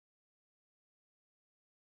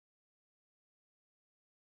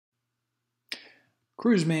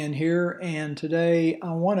Cruiseman here, and today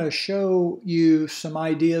I want to show you some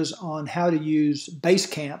ideas on how to use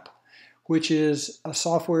BaseCamp, which is a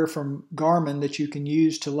software from Garmin that you can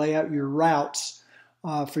use to lay out your routes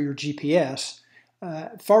for your GPS.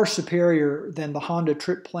 Far superior than the Honda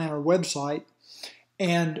Trip Planner website.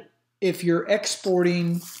 And if you're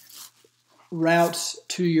exporting routes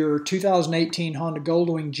to your 2018 Honda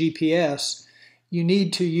Goldwing GPS, you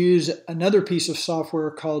need to use another piece of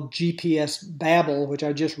software called GPSBabel, which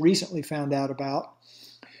I just recently found out about.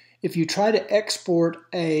 If you try to export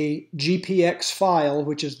a GPX file,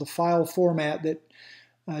 which is the file format that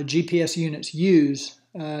GPS units use,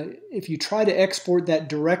 if you try to export that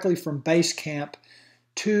directly from BaseCamp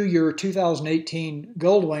to your 2018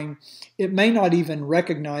 Goldwing, it may not even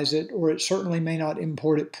recognize it, or it certainly may not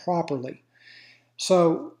import it properly.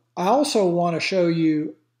 So I also want to show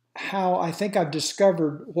you how I think I've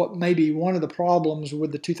discovered what may be one of the problems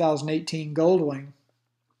with the 2018 Goldwing.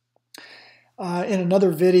 In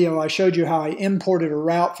another video, I showed you how I imported a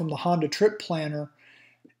route from the Honda Trip Planner,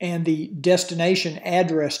 and the destination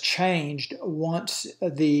address changed once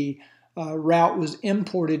the route was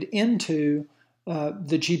imported into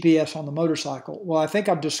the GPS on the motorcycle. Well, I think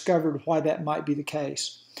I've discovered why that might be the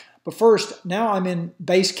case. But first, now I'm in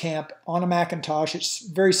BaseCamp on a Macintosh. It's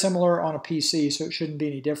very similar on a PC, so it shouldn't be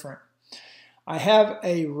any different. I have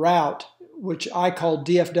a route which I call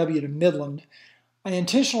DFW to Midland. I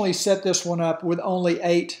intentionally set this one up with only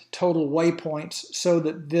 8 total waypoints so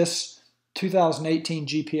that this 2018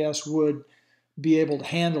 GPS would be able to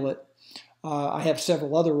handle it. I have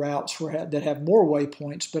several other routes that have more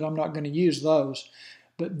waypoints, but I'm not going to use those.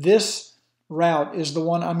 But this route is the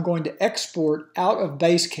one I'm going to export out of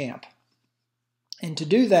BaseCamp. And to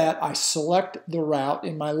do that, I select the route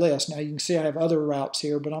in my list. Now you can see I have other routes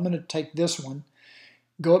here, but I'm going to take this one,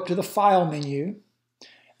 go up to the File menu,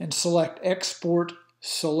 and select Export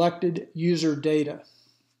Selected User Data.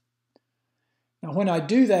 Now when I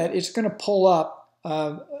do that, it's going to pull up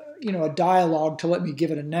a dialog to let me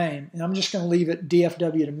give it a name. And I'm just going to leave it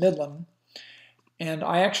DFW to Midland. And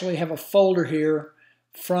I actually have a folder here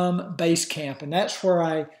from BaseCamp, and that's where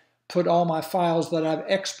I put all my files that I've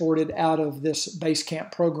exported out of this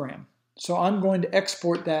BaseCamp program. So I'm going to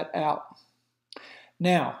export that out.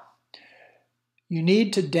 Now, you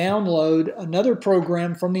need to download another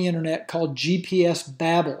program from the internet called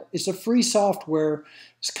GPSBabel. It's a free software.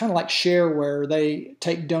 It's kind of like shareware. They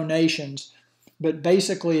take donations, but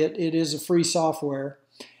basically it is a free software.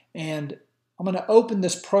 And I'm going to open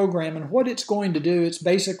this program, and what it's going to do, it's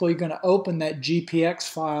basically going to open that GPX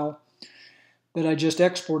file that I just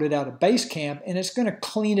exported out of BaseCamp, and it's going to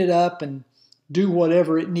clean it up and do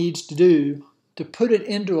whatever it needs to do to put it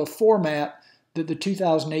into a format that the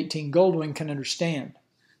 2018 Goldwing can understand.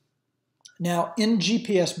 Now in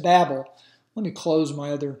GPSBabel, let me close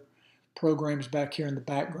my other programs back here in the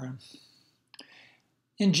background.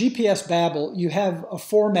 In GPSBabel, you have a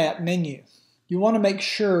format menu. You want to make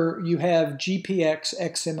sure you have GPX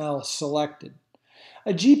XML selected.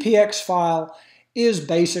 A GPX file is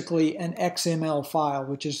basically an XML file,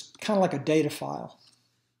 which is kind of like a data file.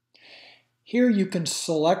 Here you can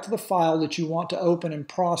select the file that you want to open and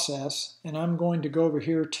process, and I'm going to go over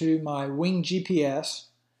here to my Wing GPS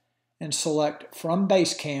and select from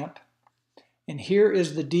BaseCamp, and here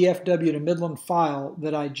is the DFW to Midland file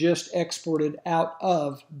that I just exported out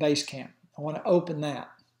of BaseCamp. I want to open that.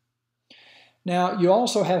 Now, you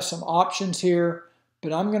also have some options here,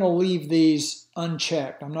 but I'm going to leave these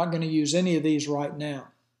unchecked. I'm not going to use any of these right now.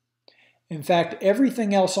 In fact,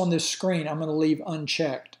 everything else on this screen I'm going to leave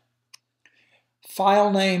unchecked.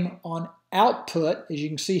 File name on output, as you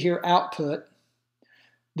can see here, output.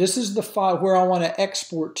 This is the file where I want to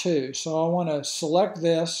export to. So I want to select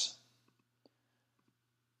this,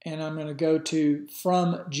 and I'm going to go to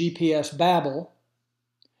From GPSBabel.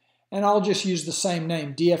 And I'll just use the same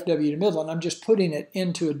name, DFW to Midland. I'm just putting it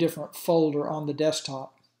into a different folder on the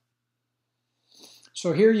desktop.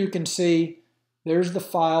 So here you can see there's the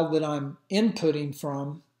file that I'm inputting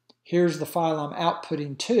from. Here's the file I'm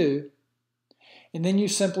outputting to. And then you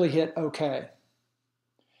simply hit OK.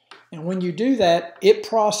 And when you do that, it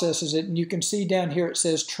processes it. And you can see down here it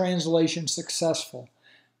says translation successful.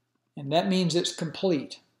 And that means it's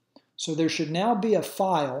complete. So there should now be a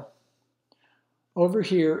file over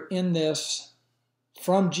here in this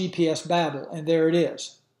from GPSBabel, and there it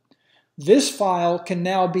is. This file can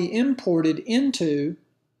now be imported into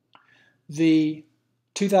the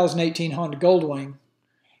 2018 Honda Goldwing,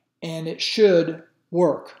 and it should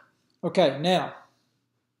work. Okay, now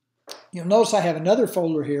you'll notice I have another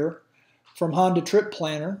folder here from Honda Trip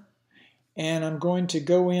Planner, and I'm going to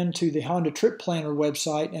go into the Honda Trip Planner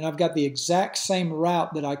website, and I've got the exact same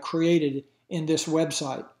route that I created in this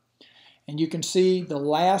website. And you can see the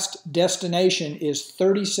last destination is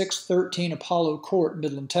 3613 Apollo Court,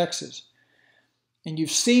 Midland, Texas. And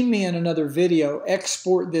you've seen me in another video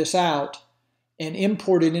export this out and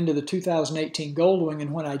import it into the 2018 Goldwing,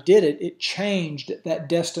 and when I did it, it changed that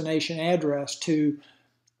destination address to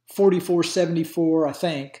 4474, I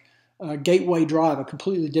think, Gateway Drive, a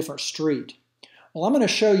completely different street. Well, I'm going to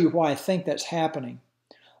show you why I think that's happening.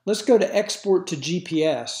 Let's go to Export to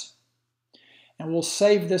GPS, and we'll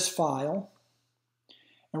save this file.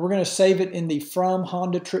 And we're going to save it in the From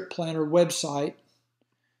Honda Trip Planner website.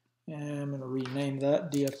 And I'm going to rename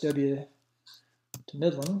that DFW to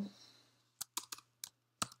Midland.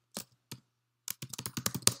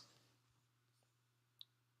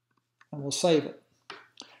 And we'll save it.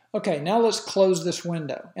 Okay, now let's close this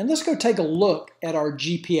window. And let's go take a look at our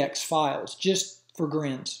GPX files, just for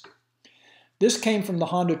grins. This came from the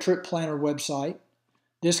Honda Trip Planner website.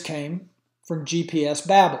 This came from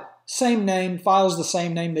GPSBabel. Same name, files the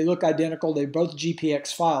same name, they look identical, they're both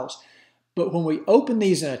GPX files. But when we open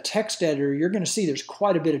these in a text editor, you're going to see there's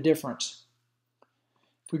quite a bit of difference.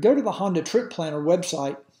 If we go to the Honda Trip Planner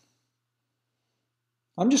website,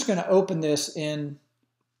 I'm just going to open this in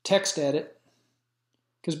text edit,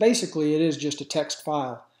 because basically it is just a text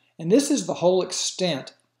file. And this is the whole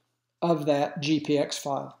extent of that GPX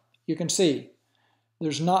file. You can see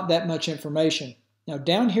there's not that much information. Now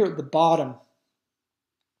down here at the bottom,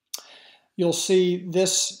 you'll see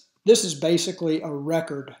this is basically a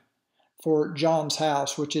record for John's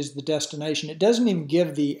house, which is the destination. It doesn't even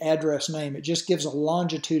give the address name, it just gives a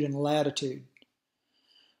longitude and latitude.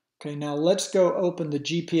 Okay, now let's go open the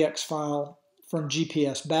GPX file from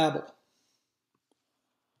GPSBabel,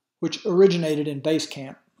 which originated in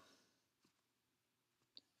BaseCamp.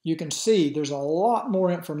 You can see there's a lot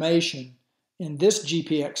more information in this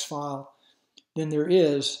GPX file than there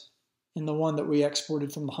is in the one that we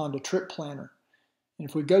exported from the Honda Trip Planner. And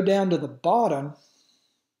if we go down to the bottom,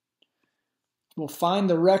 we'll find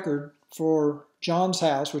the record for John's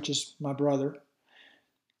house, which is my brother.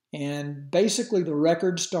 And basically the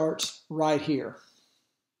record starts right here.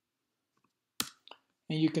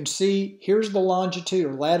 And you can see here's the longitude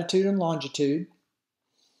or latitude and longitude.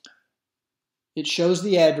 It shows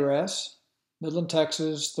the address, Midland,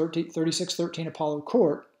 Texas, 3613 Apollo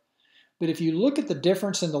Court. But if you look at the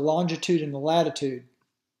difference in the longitude and the latitude,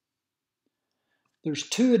 there's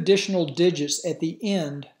 2 additional digits at the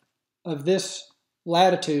end of this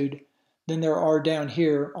latitude than there are down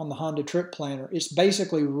here on the Honda Trip Planner. It's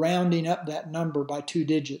basically rounding up that number by 2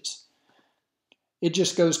 digits. It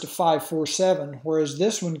just goes to 547, whereas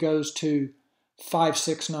this one goes to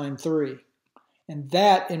 5693. And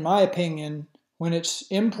that, in my opinion, when it's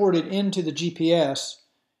imported into the GPS,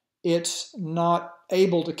 it's not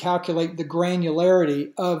able to calculate the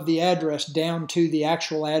granularity of the address down to the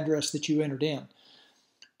actual address that you entered in.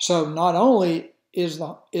 So not only is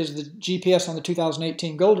the GPS on the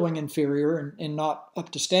 2018 Goldwing inferior and not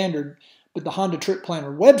up to standard, but the Honda Trip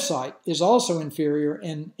Planner website is also inferior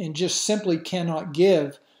and just simply cannot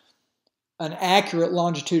give an accurate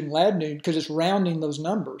longitude and latitude because it's rounding those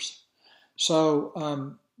numbers.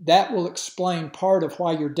 So that will explain part of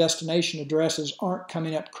why your destination addresses aren't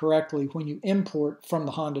coming up correctly when you import from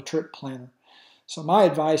the Honda Trip Planner. So my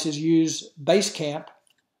advice is use BaseCamp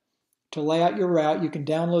to lay out your route. You can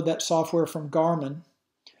download that software from Garmin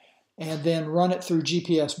and then run it through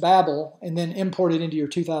GPSBabel and then import it into your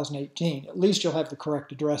 2018. At least you'll have the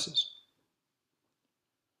correct addresses.